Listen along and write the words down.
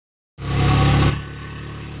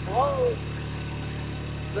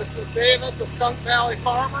This is David, the Skunk Valley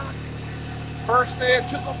farmer. First day of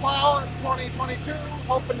chisel plowing 2022.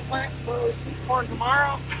 Hoping to plant some early sweet corn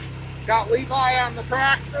tomorrow. Got Levi on the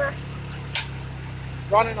tractor.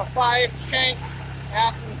 Running a 5-shank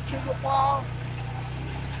Athens chisel plow.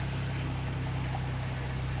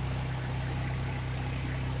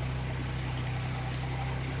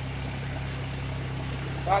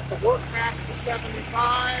 Got the Workmaster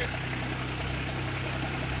 75.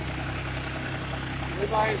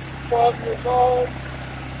 Levi's 12 years old.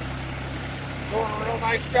 Doing a real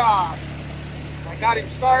nice job. I got him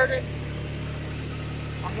started.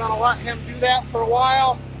 I'm going to let him do that for a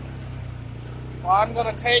while. So I'm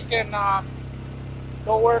going to take and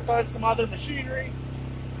go work on some other machinery.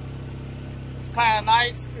 It's kind of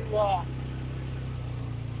nice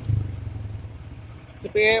to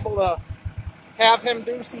be able to have him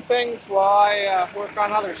do some things while I work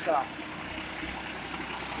on other stuff.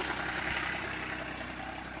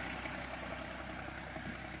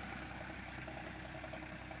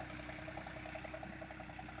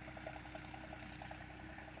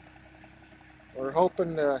 We're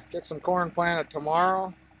hoping to get some corn planted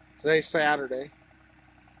tomorrow. Today's Saturday.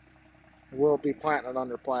 We'll be planting it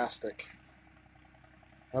under plastic.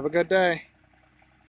 Have a good day.